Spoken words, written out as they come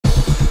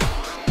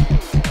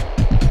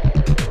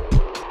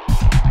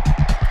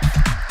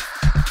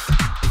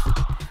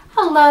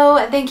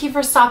Hello, thank you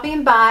for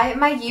stopping by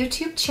my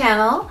YouTube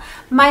channel.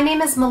 My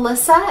name is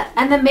Melissa,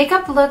 and the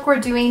makeup look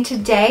we're doing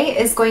today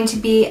is going to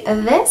be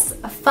this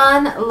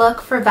fun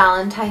look for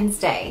Valentine's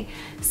Day.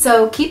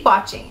 So keep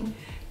watching.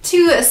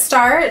 To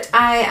start,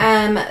 I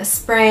am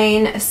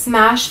spraying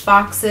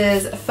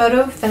Smashbox's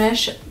Photo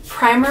Finish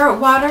Primer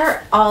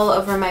Water all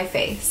over my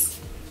face.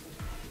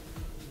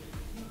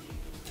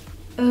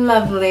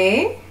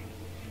 Lovely.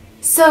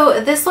 So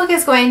this look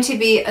is going to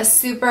be a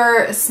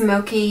super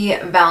smoky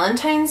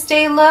Valentine's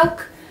Day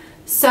look.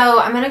 So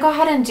I'm going to go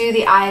ahead and do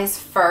the eyes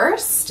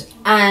first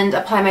and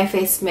apply my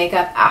face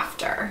makeup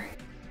after.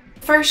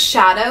 First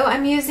shadow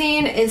I'm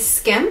using is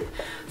Skimp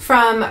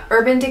from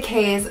Urban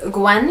Decay's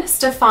Gwen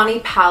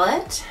Stefani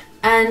palette,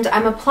 and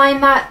I'm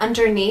applying that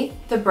underneath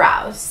the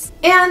brows.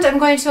 And I'm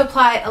going to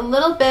apply a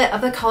little bit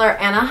of the color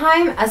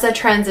Anaheim as a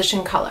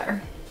transition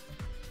color.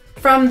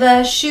 From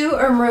the Shu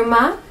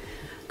Uemura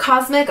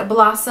Cosmic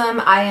Blossom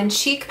Eye and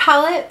Cheek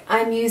palette,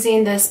 I'm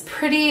using this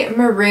pretty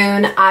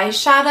maroon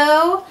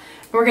eyeshadow.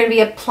 We're going to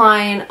be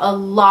applying a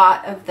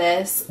lot of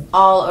this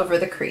all over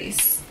the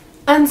crease.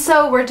 And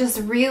so we're just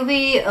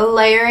really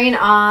layering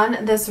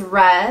on this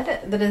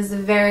red that is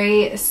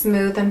very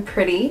smooth and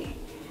pretty,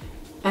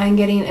 and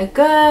getting a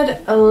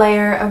good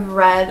layer of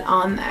red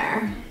on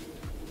there.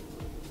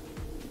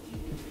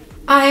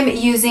 I'm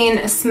using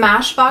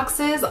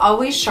Smashbox's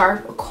Always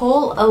Sharp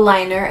Kohl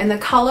Liner in the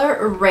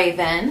color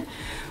Raven.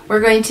 We're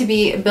going to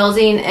be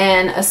building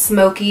in a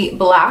smoky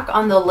black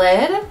on the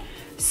lid.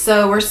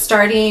 So we're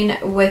starting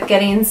with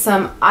getting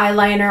some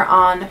eyeliner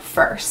on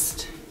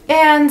first.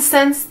 And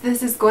since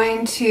this is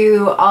going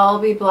to all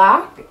be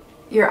black,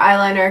 your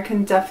eyeliner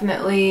can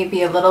definitely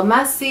be a little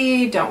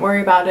messy. Don't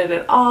worry about it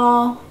at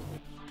all.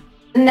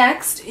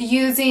 Next,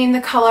 using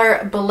the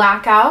color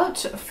Blackout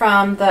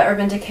from the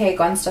Urban Decay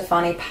Gwen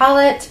Stefani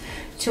palette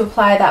to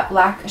apply that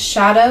black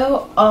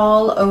shadow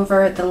all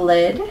over the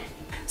lid.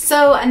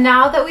 So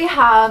now that we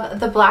have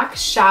the black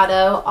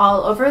shadow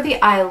all over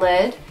the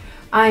eyelid,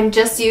 I'm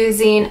just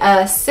using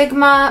a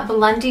Sigma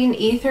Blending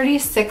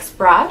E36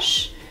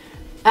 brush,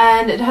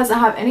 and it doesn't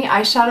have any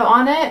eyeshadow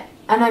on it,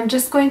 and I'm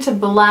just going to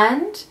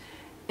blend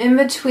in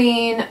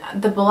between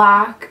the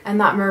black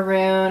and that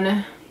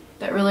maroon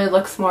that really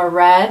looks more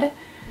red,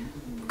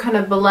 kind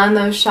of blend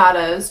those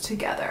shadows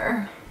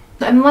together.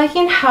 I'm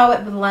liking how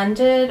it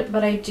blended,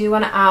 but I do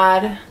want to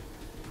add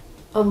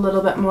a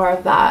little bit more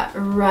of that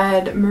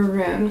red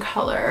maroon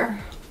color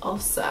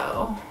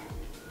also.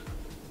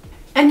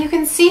 And you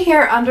can see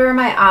here under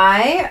my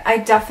eye, I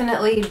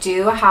definitely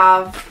do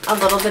have a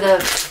little bit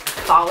of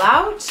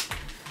fallout.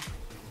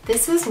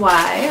 This is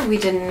why we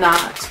did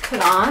not put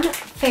on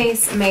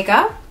face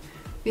makeup,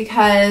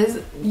 because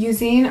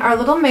using our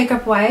little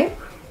makeup wipe,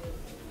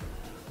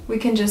 we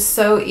can just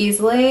so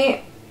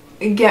easily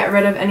get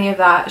rid of any of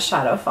that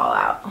shadow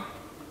fallout.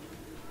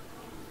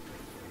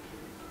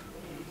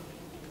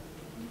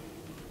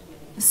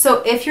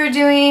 So if you're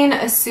doing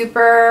a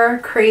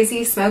super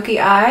crazy smoky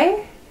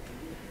eye,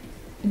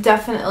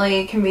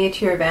 definitely can be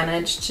to your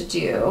advantage to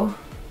do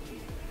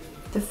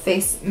the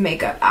face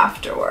makeup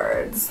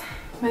afterwards.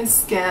 My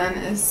skin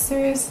is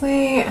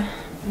seriously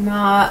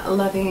not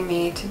loving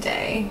me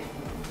today.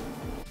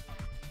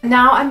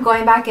 Now I'm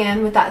going back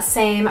in with that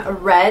same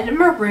red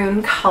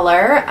maroon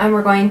color, and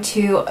we're going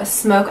to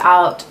smoke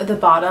out the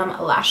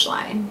bottom lash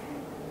line.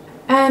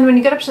 And when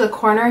you get up to the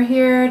corner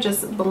here,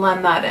 just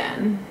blend that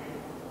in.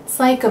 It's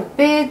like a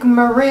big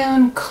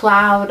maroon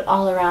cloud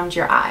all around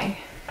your eye.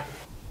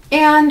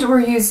 And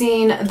we're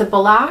using the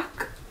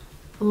black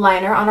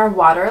liner on our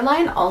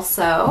waterline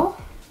also.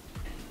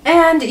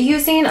 And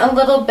using a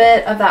little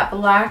bit of that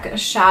black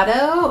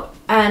shadow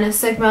and a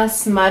Sigma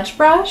smudge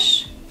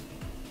brush,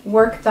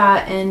 work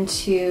that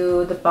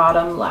into the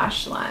bottom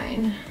lash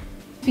line.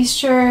 Be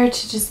sure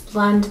to just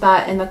blend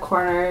that in the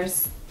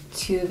corners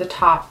to the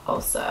top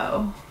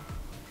also.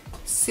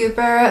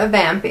 Super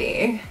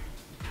vampy.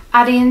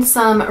 Adding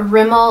some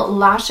Rimmel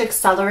Lash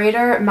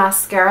Accelerator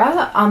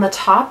mascara on the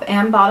top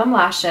and bottom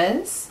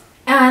lashes.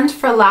 And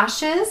for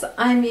lashes,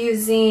 I'm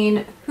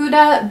using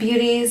Huda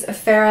Beauty's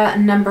Farrah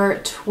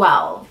number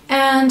 12.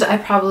 And I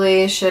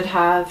probably should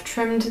have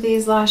trimmed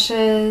these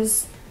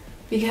lashes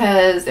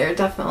because they're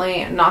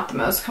definitely not the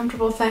most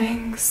comfortable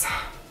things.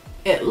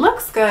 It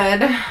looks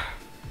good,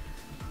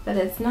 but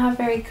it's not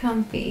very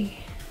comfy.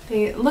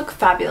 They look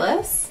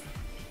fabulous.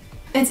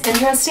 It's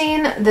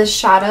interesting, the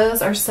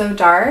shadows are so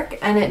dark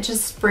and it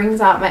just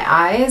brings out my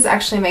eyes,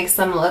 actually makes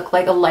them look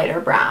like a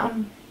lighter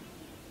brown.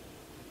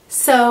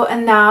 So,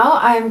 and now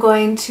I'm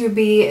going to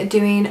be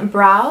doing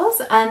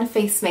brows and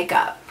face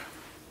makeup.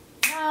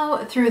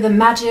 Now, through the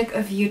magic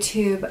of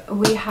YouTube,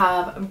 we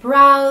have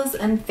brows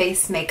and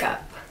face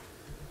makeup.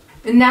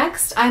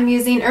 Next, I'm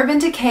using Urban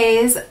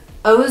Decay's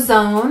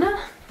Ozone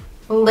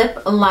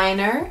lip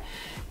liner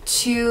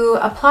to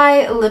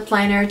apply lip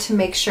liner to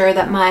make sure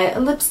that my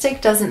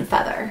lipstick doesn't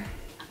feather.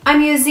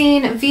 I'm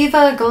using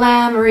Viva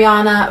Glam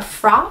Rihanna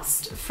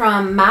Frost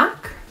from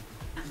MAC.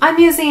 I'm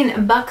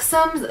using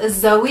Buxom's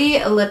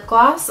Zoe lip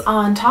gloss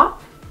on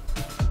top.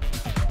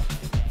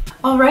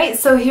 All right,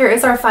 so here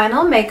is our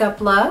final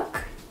makeup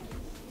look.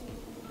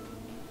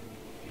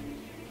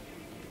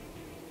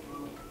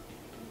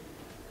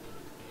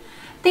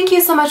 Thank you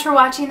so much for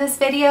watching this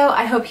video.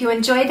 I hope you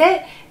enjoyed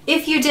it.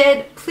 If you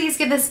did, please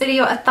give this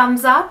video a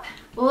thumbs up.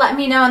 Let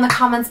me know in the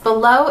comments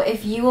below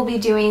if you will be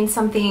doing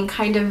something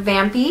kind of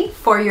vampy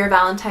for your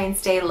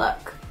Valentine's Day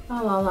look.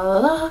 La, la, la, la,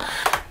 la.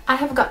 I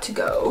have got to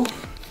go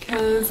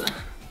because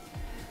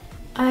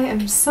I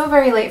am so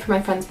very late for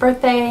my friend's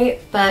birthday,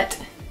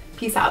 but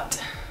peace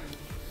out.